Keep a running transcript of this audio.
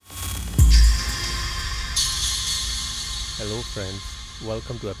Hello, friends.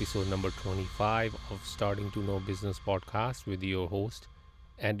 Welcome to episode number 25 of Starting to Know Business podcast with your host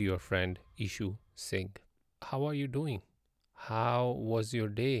and your friend Ishu Singh. How are you doing? How was your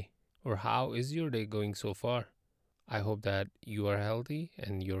day? Or how is your day going so far? I hope that you are healthy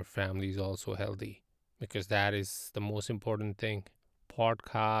and your family is also healthy because that is the most important thing.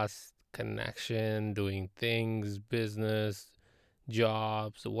 Podcast, connection, doing things, business,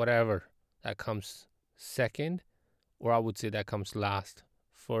 jobs, whatever that comes second, or I would say that comes last.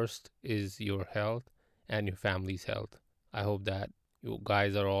 First is your health and your family's health. I hope that you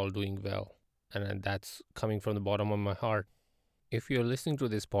guys are all doing well. And that's coming from the bottom of my heart. If you're listening to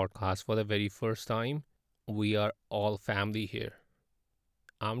this podcast for the very first time, we are all family here.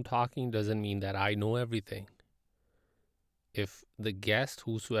 I'm talking doesn't mean that I know everything. If the guest,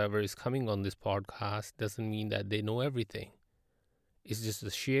 whosoever is coming on this podcast, doesn't mean that they know everything. It's just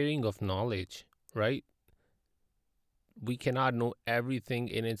the sharing of knowledge, right? We cannot know everything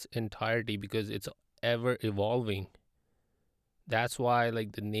in its entirety because it's ever evolving. That's why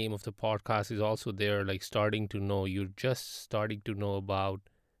like the name of the podcast is also there, like starting to know. You're just starting to know about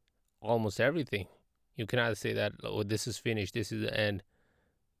almost everything. You cannot say that, oh, this is finished, this is the end.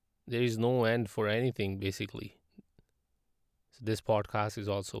 There is no end for anything basically. So this podcast is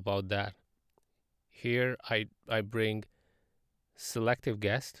also about that. Here I bring selective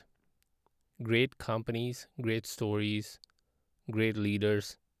guests, great companies, great stories, great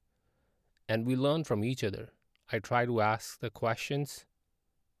leaders, and we learn from each other. I try to ask the questions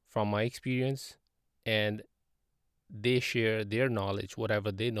from my experience, and they share their knowledge,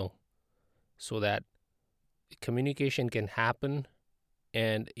 whatever they know, so that communication can happen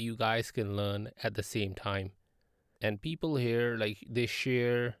and you guys can learn at the same time. And people here, like, they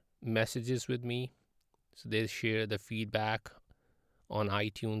share messages with me, so they share the feedback on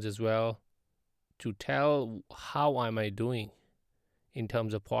iTunes as well to tell how am I doing in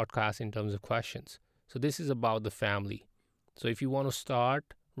terms of podcasts, in terms of questions. So this is about the family. So if you want to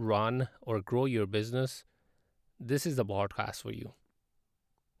start, run, or grow your business, this is the podcast for you.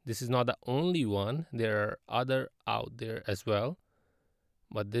 This is not the only one. There are other out there as well,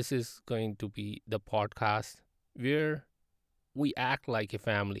 but this is going to be the podcast where we act like a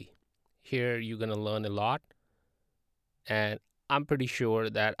family. Here you're going to learn a lot, and I'm pretty sure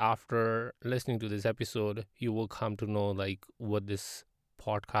that after listening to this episode, you will come to know like what this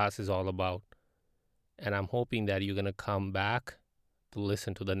podcast is all about. And I'm hoping that you're going to come back to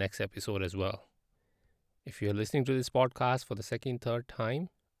listen to the next episode as well. If you're listening to this podcast for the second, third time,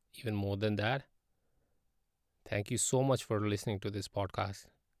 even more than that, thank you so much for listening to this podcast.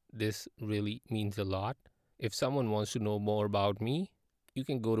 This really means a lot. If someone wants to know more about me, you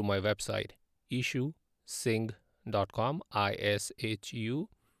can go to my website, ishusingh.com,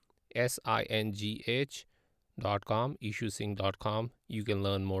 ishusingh.com, ishusingh.com. You can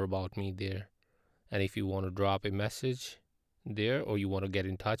learn more about me there. And if you want to drop a message there or you want to get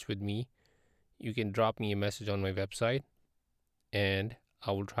in touch with me, you can drop me a message on my website and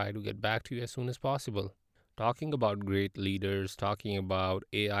I will try to get back to you as soon as possible. Talking about great leaders, talking about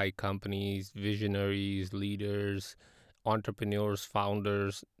AI companies, visionaries, leaders, entrepreneurs,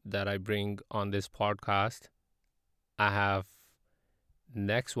 founders that I bring on this podcast, I have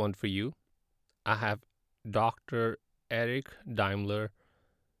next one for you. I have Dr. Eric Daimler,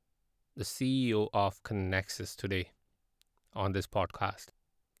 the CEO of Connexus today on this podcast.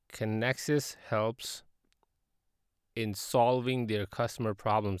 Connexus helps in solving their customer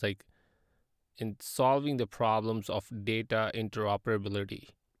problems, like in solving the problems of data interoperability.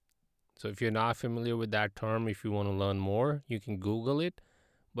 So if you're not familiar with that term, if you want to learn more, you can Google it.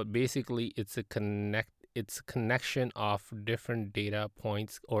 But basically, it's a connection of different data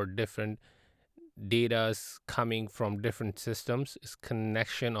points or different datas coming from different systems. It's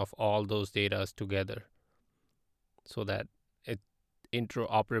connection of all those datas together so that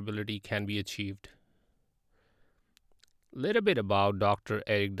interoperability can be achieved. Little bit about Dr.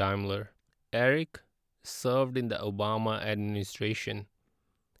 Eric Daimler. Eric served in the Obama administration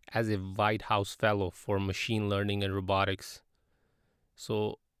as a White House fellow for machine learning and robotics.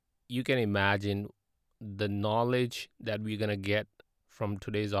 So you can imagine the knowledge that we're going to get from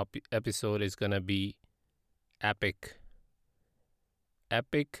today's episode is going to be epic.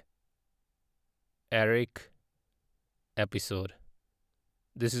 Epic Eric episode.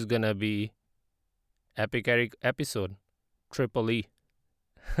 This is going to be Epic Eric episode. Triple E.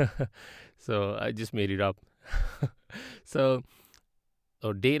 So I just made it up. So,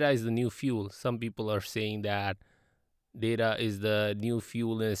 data is the new fuel. Some people are saying that data is the new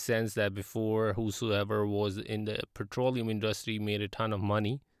fuel in a sense that before, whosoever was in the petroleum industry made a ton of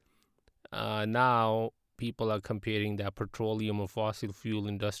money. Now people are comparing that petroleum or fossil fuel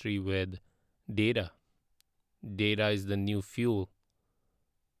industry with data. Data is the new fuel,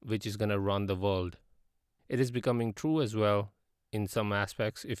 which is going to run the world. It is becoming true as well in some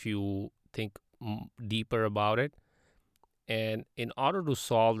aspects if you think deeper about it. And in order to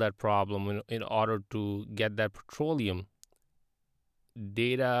solve that problem, in order to get that petroleum,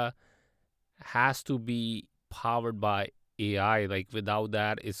 data has to be powered by AI. Like without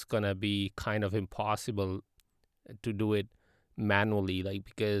that, it's going to be kind of impossible to do it manually, like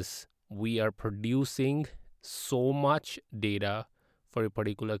because we are producing so much data for a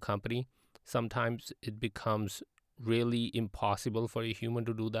particular company. Sometimes it becomes really impossible for a human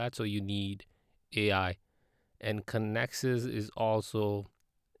to do that. So you need AI. And Connexus is also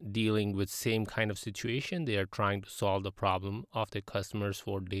dealing with same kind of situation. They are trying to solve the problem of their customers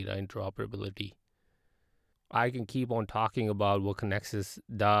for data interoperability. I can keep on talking about what Connexus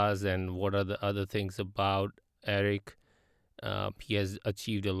does and what are the other things about Eric. He has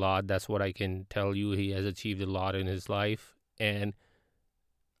achieved a lot. That's what I can tell you. He has achieved a lot in his life. And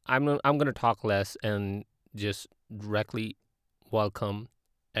I'm going to talk less and just directly welcome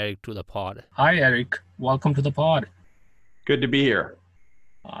Eric to the pod. Hi, Eric. Welcome to the pod. Good to be here.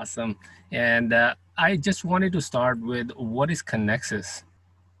 Awesome. And I just wanted to start with, what is Connexus?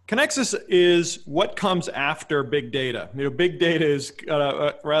 Connexus is what comes after big data. Big data is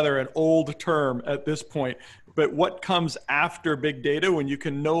rather an old term at this point, but what comes after big data when you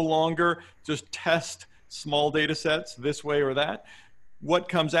can no longer just test small data sets this way or that? What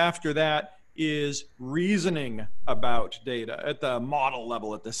comes after that is reasoning about data at the model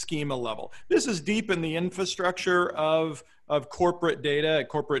level, at the schema level. This is deep in the infrastructure of corporate data,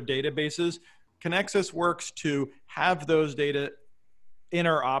 corporate databases. Connexus works to have those data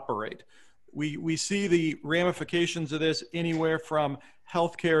interoperate. We see the ramifications of this anywhere from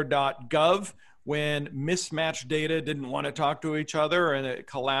healthcare.gov, when mismatched data didn't want to talk to each other and it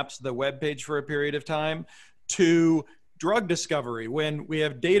collapsed the web page for a period of time, to drug discovery, when we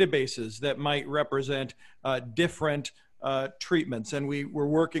have databases that might represent different treatments. And we're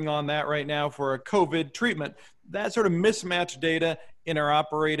working on that right now for a COVID treatment. That sort of mismatched data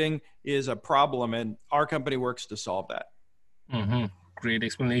interoperating is a problem, and our company works to solve that. Mm-hmm. Great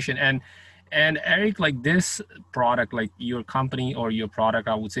explanation. And Eric, like this product, like your company or your product,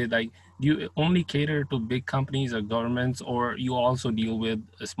 I would say, like, do you only cater to big companies or governments, or you also deal with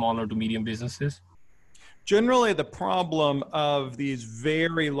smaller to medium businesses? Generally, the problem of these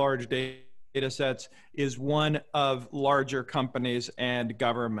very large data sets is one of larger companies and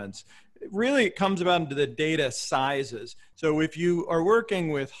governments. Really, it comes about into the data sizes. So if you are working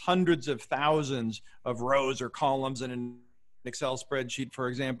with hundreds of thousands of rows or columns in an Excel spreadsheet, for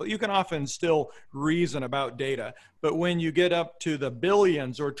example, you can often still reason about data. But when you get up to the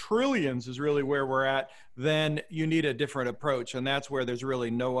billions or trillions is really where we're at, then you need a different approach. And that's where there's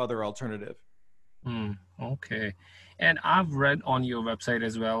really no other alternative. Okay. And I've read on your website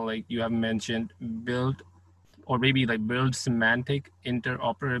as well, like you have mentioned build semantic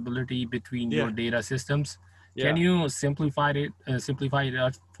interoperability between your data systems. Can you simplify it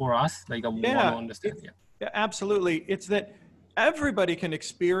for us? Like I want to understand. Yeah, absolutely. It's that everybody can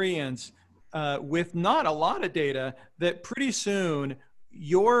experience with not a lot of data that pretty soon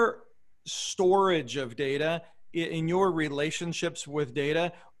your storage of data in your relationships with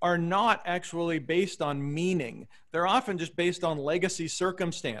data are not actually based on meaning. They're often just based on legacy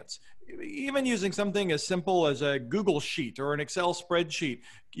circumstance. Even using something as simple as a Google Sheet or an Excel spreadsheet,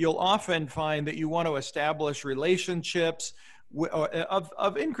 you'll often find that you want to establish relationships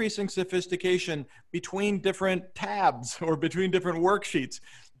of increasing sophistication between different tabs or between different worksheets.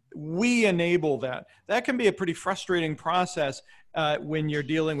 We enable that. That can be a pretty frustrating process when you're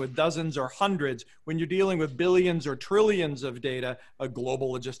dealing with dozens or hundreds. When you're dealing with billions or trillions of data, a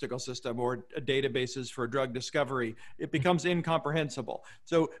global logistical system or databases for drug discovery, it becomes incomprehensible.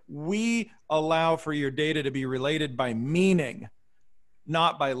 So we allow for your data to be related by meaning,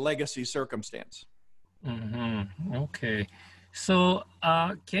 not by legacy circumstance. Mm-hmm. Okay. So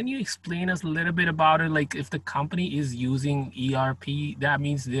can you explain us a little bit about it? Like if the company is using ERP, that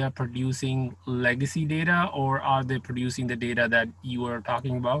means they are producing legacy data, or are they producing the data that you are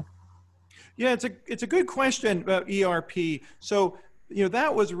talking about? Yeah, it's a good question about ERP. So,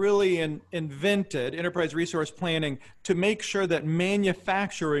 that was really invented, enterprise resource planning, to make sure that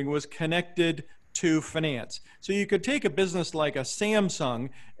manufacturing was connected to finance. So you could take a business like a Samsung,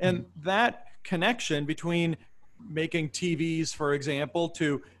 and that connection between making TVs, for example,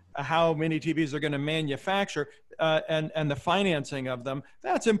 to how many TVs they're going to manufacture and the financing of them,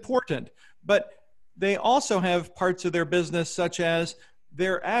 that's important. But they also have parts of their business such as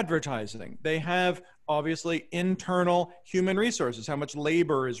their advertising. They have obviously internal human resources, how much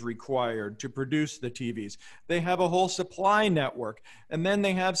labor is required to produce the TVs. They have a whole supply network, and then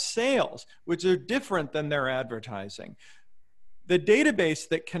they have sales, which are different than their advertising. The database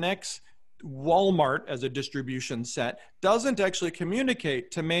that connects Walmart as a distribution set doesn't actually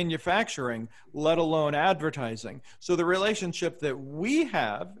communicate to manufacturing, let alone advertising. So the relationship that we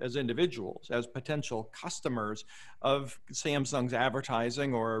have as individuals, as potential customers of Samsung's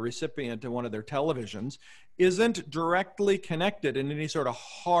advertising or a recipient to one of their televisions, isn't directly connected in any sort of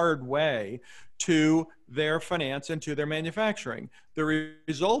hard way to their finance and to their manufacturing. The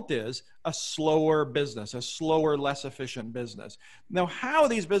result is a slower business, a slower, less efficient business. Now, how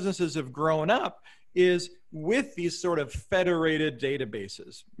these businesses have grown up is with these sort of federated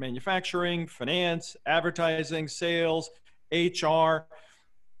databases: manufacturing, finance, advertising, sales, HR,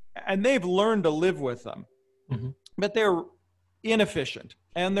 and they've learned to live with them. Mm-hmm. But they're inefficient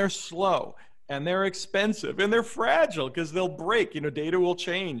and they're slow and they're expensive and they're fragile because they'll break. Data will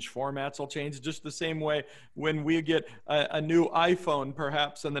change, formats will change, just the same way when we get a new iPhone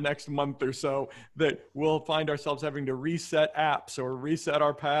perhaps in the next month or so, that we'll find ourselves having to reset apps or reset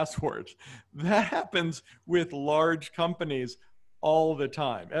our passwords. That happens with large companies all the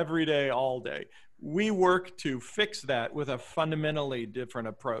time, every day, all day. We work to fix that with a fundamentally different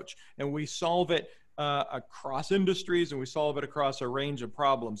approach, and we solve it across industries, and we solve it across a range of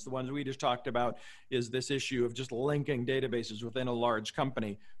problems. The ones we just talked about is this issue of just linking databases within a large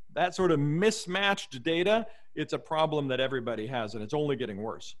company. That sort of mismatched data, it's a problem that everybody has, and it's only getting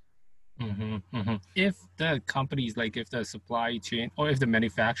worse. Mm-hmm, mm-hmm. If the companies, like if the supply chain or if the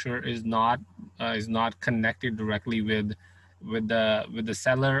manufacturer is not connected directly with the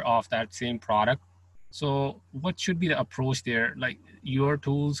seller of that same product, so what should be the approach there? Like, your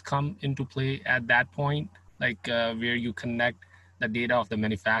tools come into play at that point, like where you connect the data of the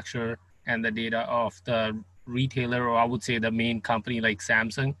manufacturer and the data of the retailer, or I would say the main company like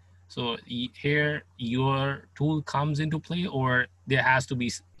Samsung. So here your tool comes into play, or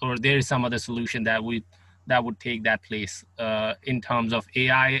there is some other solution that would take that place in terms of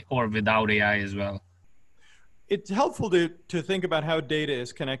AI or without AI as well. It's helpful to think about how data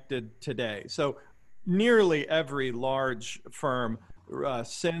is connected today. So nearly every large firm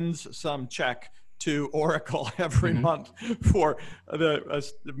sends some check to Oracle every mm-hmm. month for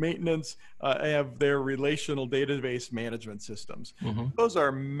the maintenance of their relational database management systems. Mm-hmm. Those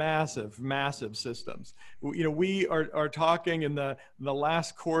are massive, massive systems. We are talking in the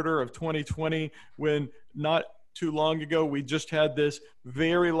last quarter of 2020, when not too long ago, we just had this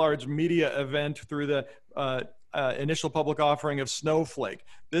very large media event through the initial public offering of Snowflake.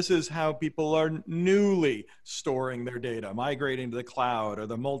 This is how people are newly storing their data, migrating to the cloud or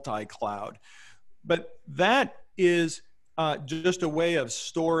the multi-cloud. But that is just a way of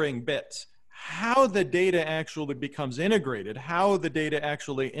storing bits. How the data actually becomes integrated, how the data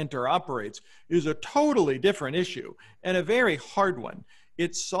actually interoperates, is a totally different issue, and a very hard one.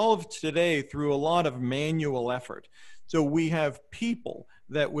 It's solved today through a lot of manual effort. So we have people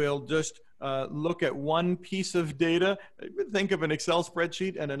that will just look at one piece of data, think of an Excel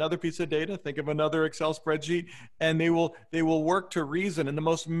spreadsheet, and another piece of data, think of another Excel spreadsheet, and they will work to reason in the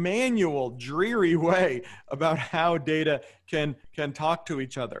most manual, dreary way about how data can talk to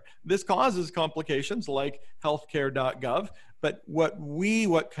each other. This causes complications like healthcare.gov, but what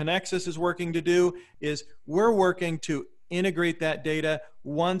Connexus is working to do is we're working to integrate that data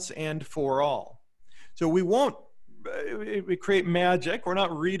once and for all. So we create magic. We're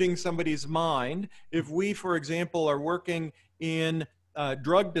not reading somebody's mind. If we, for example, are working in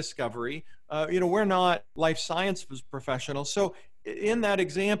drug discovery, we're not life sciences professionals. So in that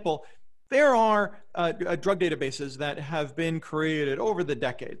example, there are drug databases that have been created over the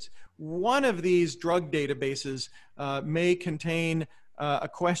decades. One of these drug databases may contain a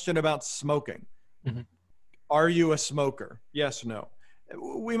question about smoking. Mm-hmm. Are you a smoker? Yes, no.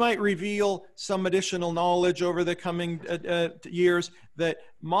 We might reveal some additional knowledge over the coming years that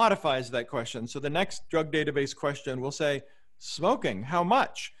modifies that question. So the next drug database question will say, smoking, how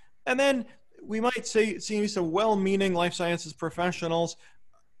much? And then we might see some well-meaning life sciences professionals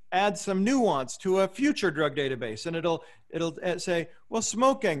add some nuance to a future drug database. And it'll say, well,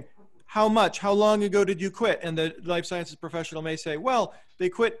 smoking, how much? How long ago did you quit? And the life sciences professional may say, well, they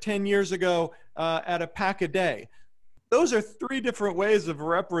quit 10 years ago at a pack a day. Those are three different ways of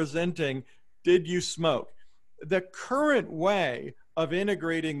representing, did you smoke? The current way of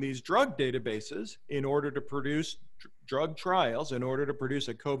integrating these drug databases in order to produce drug trials, in order to produce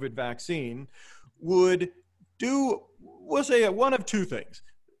a COVID vaccine, would do, we'll say, one of two things.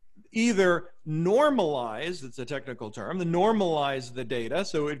 Either normalize, it's a technical term, normalize the data,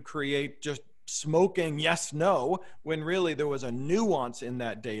 so it would create just smoking yes, no, when really there was a nuance in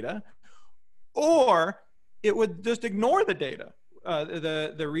that data, or it would just ignore the data.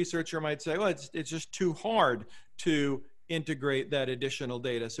 The researcher might say, well, it's just too hard to integrate that additional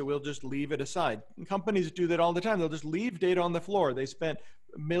data, so we'll just leave it aside. And companies do that all the time. They'll just leave data on the floor. They spent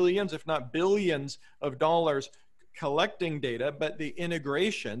millions, if not billions of dollars collecting data, but the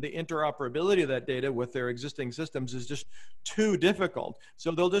integration, the interoperability of that data with their existing systems is just too difficult.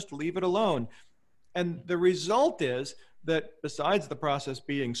 So they'll just leave it alone. And the result is that besides the process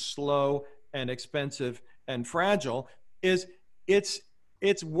being slow and expensive and fragile, is it's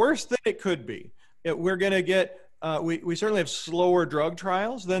worse than it could be. We're going to get, we certainly have slower drug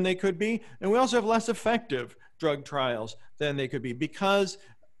trials than they could be, and we also have less effective drug trials than they could be because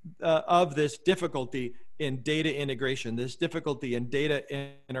of this difficulty in data integration, this difficulty in data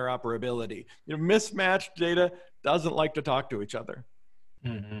interoperability. Mismatched data doesn't like to talk to each other.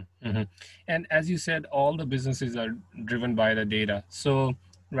 Mm-hmm, mm-hmm. And as you said, all the businesses are driven by the data. So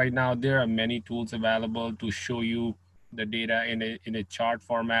right now there are many tools available to show you the data in a chart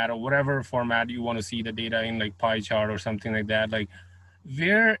format or whatever format you want to see the data in, like pie chart or something like that. Like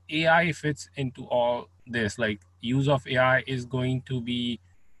where AI fits into all this, like use of AI is going to be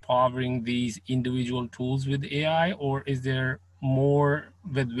powering these individual tools with AI, or is there more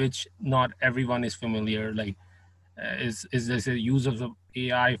with which not everyone is familiar? Like is this a use of the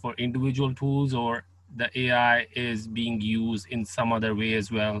AI for individual tools, or the AI is being used in some other way as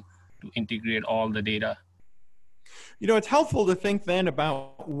well to integrate all the data? It's helpful to think then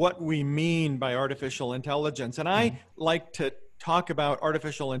about what we mean by artificial intelligence. And I like to talk about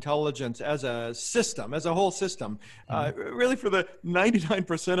artificial intelligence as a system, as a whole system. Really, for the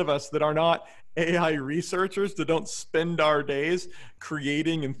 99% of us that are not AI researchers, that don't spend our days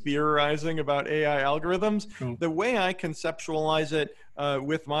creating and theorizing about AI algorithms, the way I conceptualize it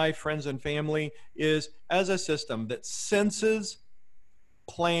with my friends and family is as a system that senses,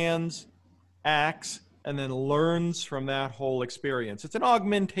 plans, acts, and then learns from that whole experience. It's an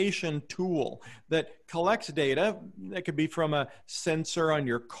augmentation tool that collects data. It could be from a sensor on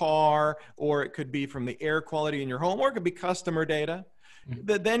your car, or it could be from the air quality in your home, or it could be customer data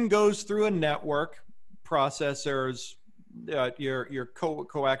that then goes through a network, processors, your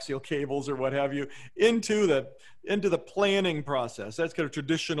coaxial cables or what have you, into the planning process. That's kind of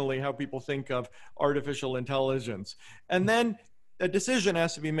traditionally how people think of artificial intelligence. And then a decision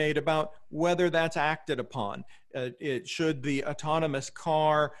has to be made about whether that's acted upon. Should the autonomous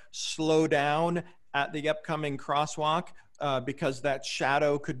car slow down at the upcoming crosswalk because that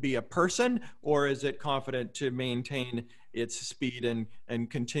shadow could be a person, or is it confident to maintain its speed and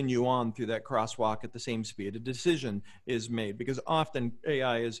continue on through that crosswalk at the same speed? A decision is made because often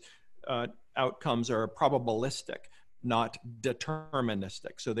AI outcomes are probabilistic, not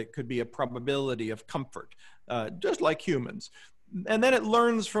deterministic. So there could be a probability of comfort, just like humans. And then it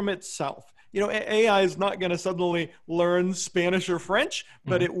learns from itself. AI is not going to suddenly learn Spanish or French,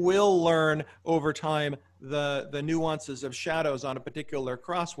 but it will learn over time the nuances of shadows on a particular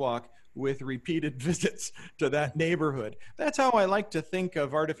crosswalk with repeated visits to that neighborhood. That's how I like to think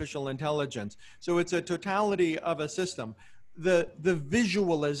of artificial intelligence. So it's a totality of a system. The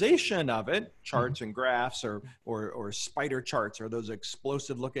visualization of it, charts and graphs or spider charts, or those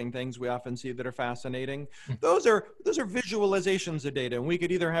explosive looking things we often see that are fascinating. Those are visualizations of data, and we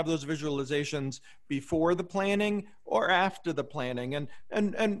could either have those visualizations before the planning or after the planning.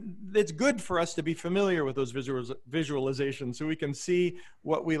 And it's good for us to be familiar with those visualizations so we can see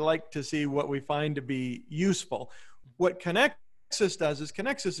what we like to see, what we find to be useful. What Connexus does is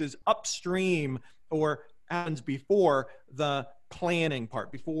Connexus is upstream, or happens before the planning part,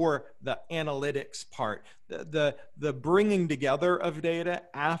 before the analytics part, the bringing together of data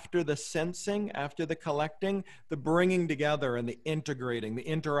after the sensing, after the collecting, the bringing together and the integrating, the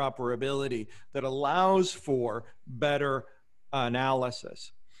interoperability that allows for better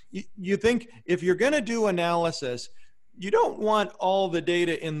analysis. You think if you're going to do analysis, you don't want all the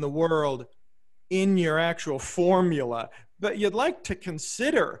data in the world in your actual formula, but you'd like to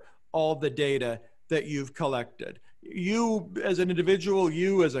consider all the data that you've collected. You as an individual,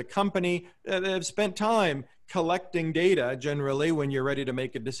 you as a company have spent time collecting data generally when you're ready to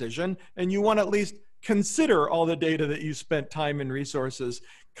make a decision, and you want to at least consider all the data that you spent time and resources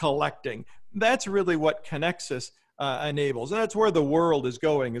collecting. That's really what Connexus enables. And that's where the world is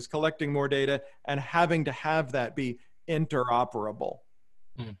going, is collecting more data and having to have that be interoperable.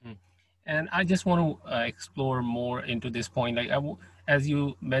 Mm-hmm. And I just want to explore more into this point. Like as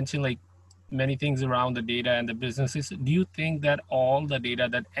you mentioned, like many things around the data and the businesses. Do you think that all the data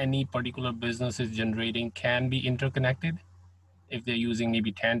that any particular business is generating can be interconnected? if they're using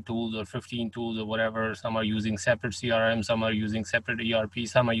maybe 10 tools or 15 tools or whatever. Some are using separate CRM, some are using separate ERP,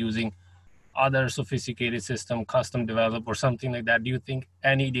 some are using other sophisticated system, custom developed or something like that. Do you think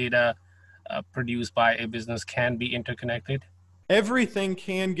any data produced by a business can be interconnected? Everything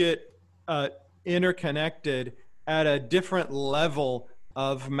can get interconnected at a different level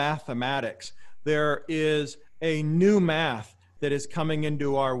of mathematics. There is a new math that is coming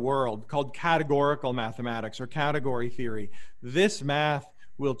into our world called categorical mathematics or category theory. This math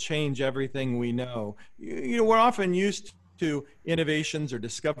will change everything we know. We're often used to innovations or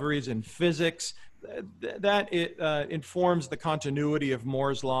discoveries in physics that it informs the continuity of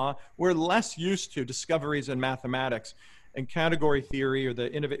Moore's law. We're less used to discoveries in mathematics, and category theory or the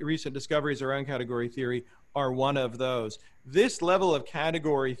recent discoveries around category theory are one of those. This level of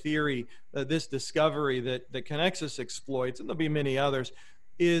category theory, this discovery that Connexus exploits, and there'll be many others,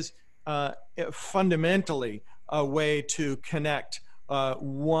 is fundamentally a way to connect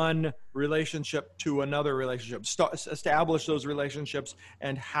one relationship to another relationship, establish those relationships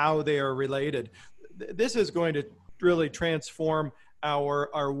and how they are related. This is going to really transform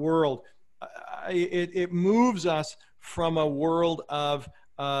our world. It moves us from a world of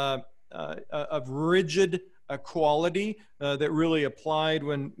rigid equality that really applied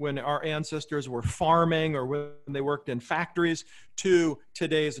when our ancestors were farming or when they worked in factories to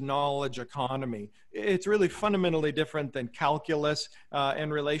today's knowledge economy. It's really fundamentally different than calculus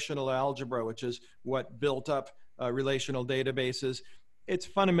and relational algebra, which is what built up relational databases. It's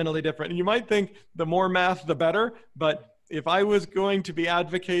fundamentally different. And you might think the more math, the better, but if I was going to be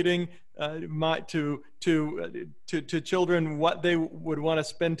advocating to children what they would want to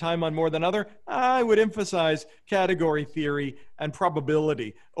spend time on more than other, I would emphasize category theory and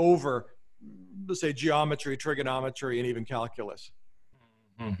probability over, let's say, geometry, trigonometry, and even calculus.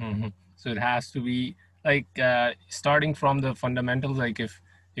 Mm-hmm. So it has to be like starting from the fundamentals. Like if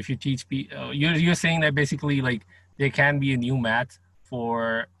you teach you're saying that basically like there can be a new math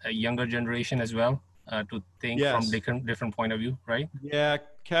for a younger generation as well. To think yes. from different point of view, right? Yeah,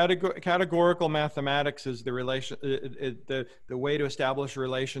 categorical mathematics is the way to establish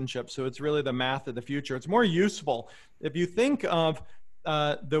relationships. So it's really the math of the future. It's more useful if you think of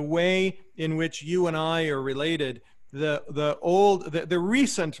the way in which you and I are related. The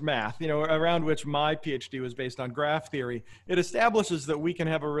recent math, around which my PhD was based on graph theory, it establishes that we can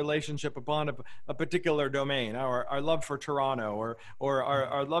have a relationship upon a particular domain, our love for Toronto or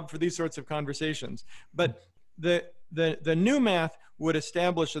our love for these sorts of conversations. But the new math would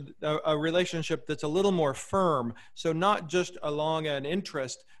establish a relationship that's a little more firm. So not just along an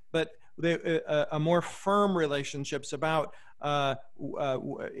interest, but a more firm relationships about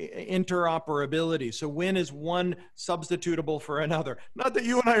interoperability. So when is one substitutable for another? Not that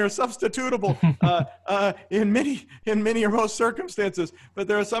you and I are substitutable in many or most circumstances, but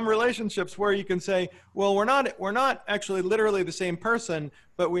there are some relationships where you can say, well, we're not actually literally the same person,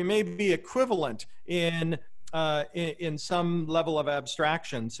 but we may be equivalent in some level of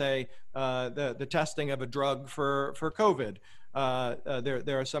abstraction. Say the testing of a drug for COVID.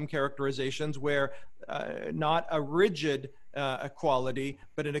 There are some characterizations where not a rigid equality,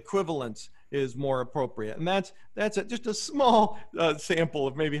 but an equivalence is more appropriate. And that's just a small sample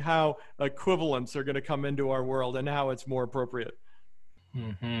of maybe how equivalents are going to come into our world and how it's more appropriate.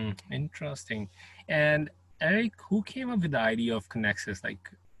 Mm-hmm. Interesting. And Eric, who came up with the idea of Connexus, like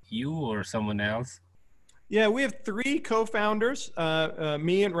you or someone else? Yeah, we have three co-founders,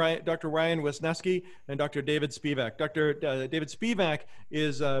 me and Dr. Ryan Wisniewski and Dr. David Spivak. Dr. David Spivak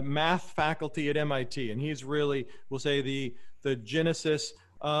is a math faculty at MIT, and he's really, we'll say, the genesis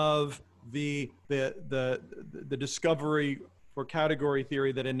of the discovery for category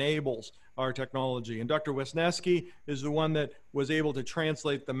theory that enables our technology. And Dr. Wisniewski is the one that was able to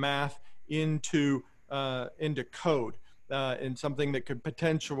translate the math into code. In something that could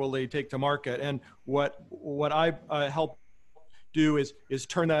potentially take to market. And what I help do is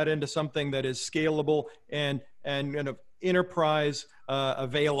turn that into something that is scalable and kind of enterprise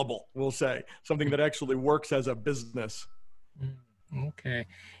available, we'll say, something that actually works as a business. Okay.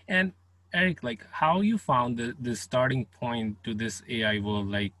 And Eric, like how you found the starting point to this AI world,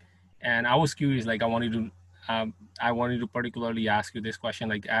 like, and I was curious, like I wanted to particularly ask you this question,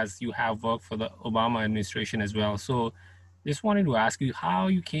 like as you have worked for the Obama administration as well. So just wanted to ask you how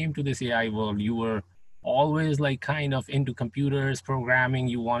you came to this AI world. You were always like kind of into computers, programming,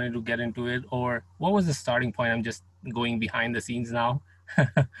 you wanted to get into it, or what was the starting point? I'm just going behind the scenes now.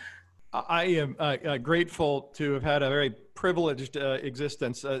 I am grateful to have had a very privileged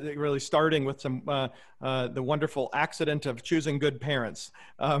existence, really starting with the wonderful accident of choosing good parents.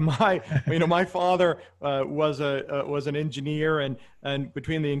 My father was an engineer, and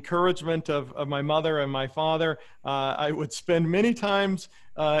between the encouragement of my mother and my father, I would spend many times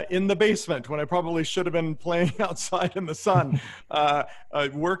in the basement when I probably should have been playing outside in the sun,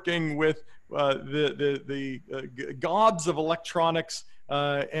 working with the gods of electronics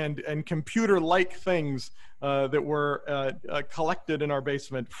and computer-like things that were collected in our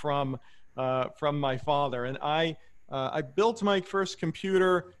basement from my father. And I built my first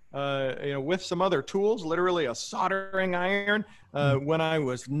computer with some other tools, literally a soldering iron, when I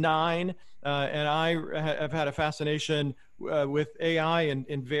was 9. And I have had a fascination with AI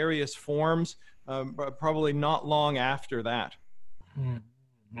in various forms, probably not long after that.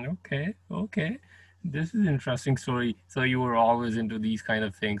 Okay. This is an interesting story. So you were always into these kind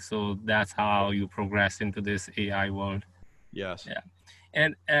of things. So that's how you progressed into this AI world. Yes. Yeah.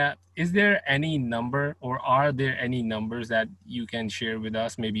 And is there any number, or are there any numbers that you can share with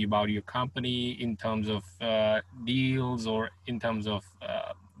us, maybe about your company in terms of deals, or in terms of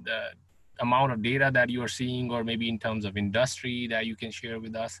the amount of data that you are seeing, or maybe in terms of industry that you can share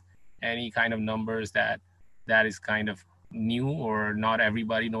with us? Any kind of numbers that is kind of new or not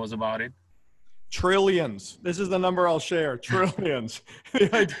everybody knows about it? Trillions. This is the number I'll share. Trillions.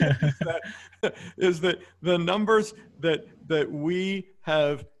 The idea is that the numbers that we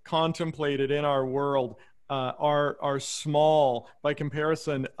have contemplated in our world are small by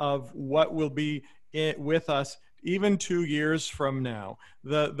comparison of what will be with us even 2 years from now.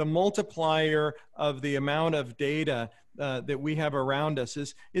 The multiplier of the amount of data that we have around us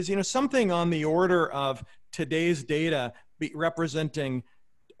is something on the order of today's data representing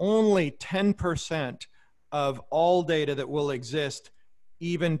only 10% of all data that will exist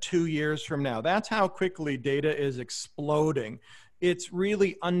even 2 years from now. That's how quickly data is exploding. It's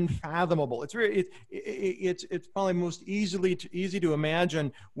really unfathomable. It's probably most easy to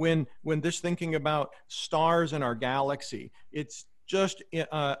imagine when just thinking about stars in our galaxy. It's just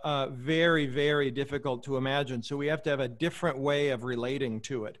very, very difficult to imagine. So we have to have a different way of relating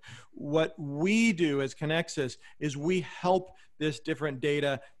to it. What we do as Connexus is we help this different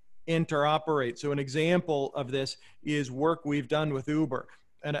data interoperate. So an example of this is work we've done with Uber.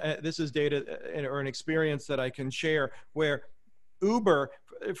 And this is data or an experience that I can share where Uber,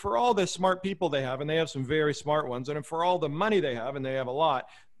 for all the smart people they have, and they have some very smart ones, and for all the money they have, and they have a lot,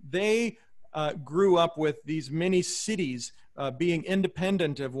 they grew up with these mini cities being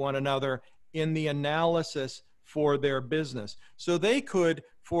independent of one another in the analysis for their business. So they could,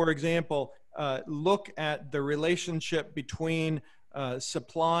 for example, look at the relationship between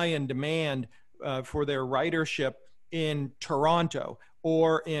supply and demand for their ridership in Toronto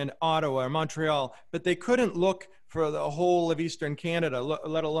or in Ottawa or Montreal, but they couldn't look for the whole of Eastern Canada,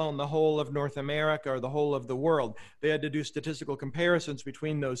 let alone the whole of North America or the whole of the world. They had to do statistical comparisons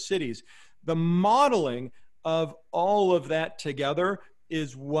between those cities. The modeling of all of that together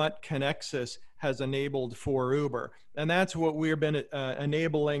is what Connexus has enabled for Uber. And that's what we've been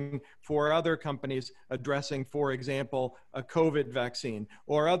enabling for other companies addressing, for example, a COVID vaccine,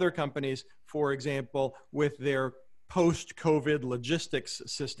 or other companies, for example, with their post-COVID logistics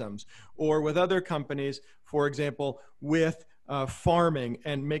systems, or with other companies, for example, with farming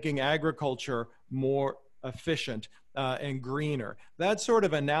and making agriculture more efficient and greener. That sort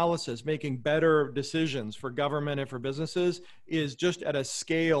of analysis, making better decisions for government and for businesses, is just at a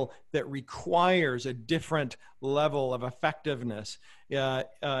scale that requires a different level of effectiveness.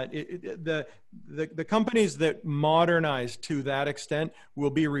 The companies that modernize to that extent will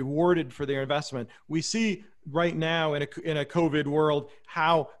be rewarded for their investment. We see right now in a COVID world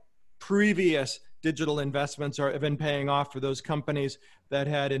how previous digital investments have been paying off for those companies that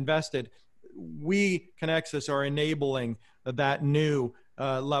had invested. We, Connexus, are enabling that new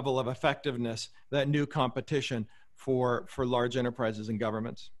level of effectiveness, that new competition for large enterprises and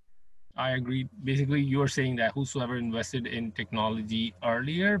governments. I agree. Basically, you're saying that whosoever invested in technology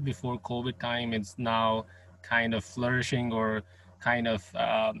earlier, before COVID time, it's now kind of flourishing or kind of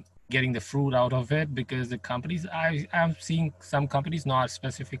getting the fruit out of it, because the companies, I'm seeing some companies, not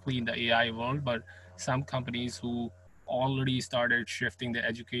specifically in the AI world, but some companies who already started shifting the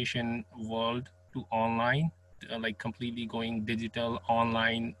education world to online, like completely going digital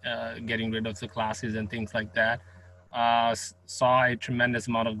online, getting rid of the classes and things like that, saw a tremendous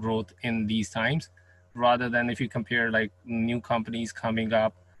amount of growth in these times, rather than if you compare like new companies coming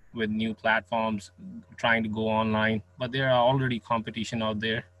up with new platforms trying to go online, but there are already competition out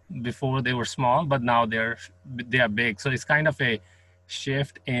there. Before they were small, but now they are big. So it's kind of a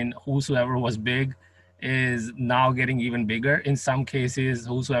shift in whosoever was big is now getting even bigger. In some cases,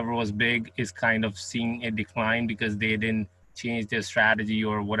 whosoever was big is kind of seeing a decline because they didn't change their strategy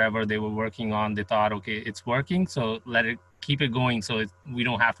or whatever they were working on. They thought, okay, it's working, so keep it going so we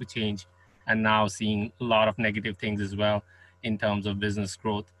don't have to change. And now seeing a lot of negative things as well in terms of business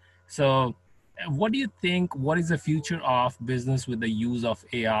growth. So what do you think, what is the future of business with the use of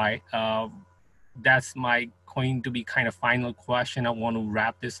AI? That's my going to be kind of final question. I want to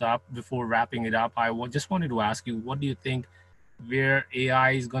wrap this up. Before wrapping it up, just wanted to ask you, what do you think where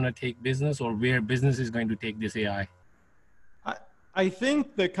AI is going to take business, or where business is going to take this AI? I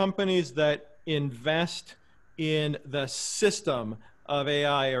think the companies that invest in the system of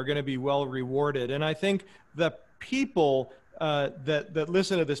AI are going to be well rewarded. And I think the people that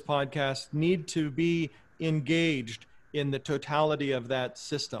listen to this podcast need to be engaged in the totality of that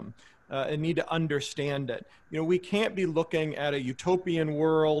system. And need to understand it. You know, we can't be looking at a utopian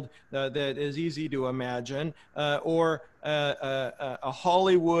world that is easy to imagine, or a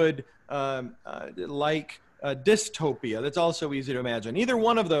Hollywood like dystopia that's also easy to imagine. Either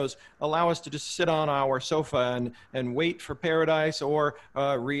one of those allow us to just sit on our sofa and wait for paradise, or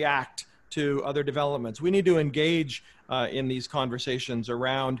react to other developments. We need to engage in these conversations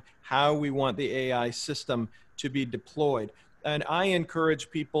around how we want the AI system to be deployed. And I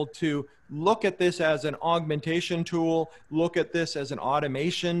encourage people to look at this as an augmentation tool, look at this as an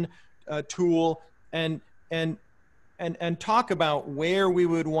automation tool, and talk about where we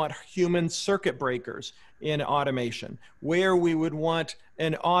would want human circuit breakers in automation, where we would want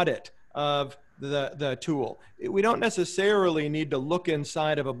an audit of the tool. We don't necessarily need to look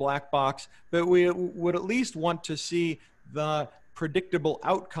inside of a black box, but we would at least want to see the predictable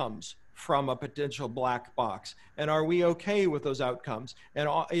outcomes from a potential black box. And are we okay with those outcomes? And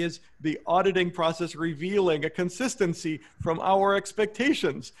is the auditing process revealing a consistency from our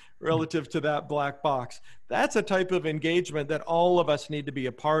expectations relative to that black box? That's a type of engagement that all of us need to be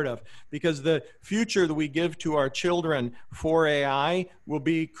a part of, because the future that we give to our children for AI will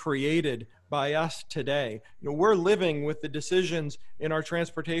be created by us today. You know, we're living with the decisions in our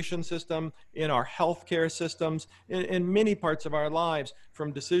transportation system, in our healthcare systems, in many parts of our lives,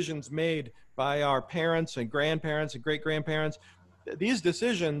 from decisions made by our parents and grandparents and great-grandparents. These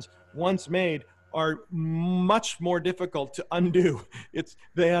decisions, once made, are much more difficult to undo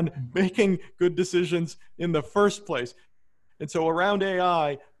than making good decisions in the first place. And so around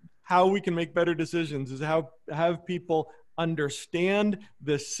AI, how we can make better decisions is how have people understand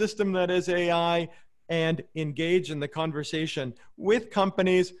the system that is AI and engage in the conversation with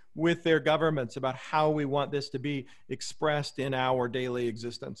companies, with their governments, about how we want this to be expressed in our daily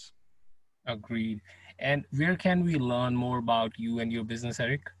existence. Agreed. And where can we learn more about you and your business,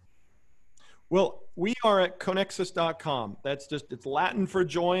 Eric? Well, we are at Connexus.com. It's Latin for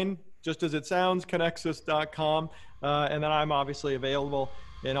join, just as it sounds, Connexus.com. And then I'm obviously available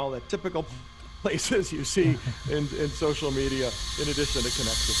in all the typical places you see in social media, in addition to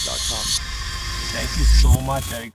Connexus.com. Thank you so much, Eric,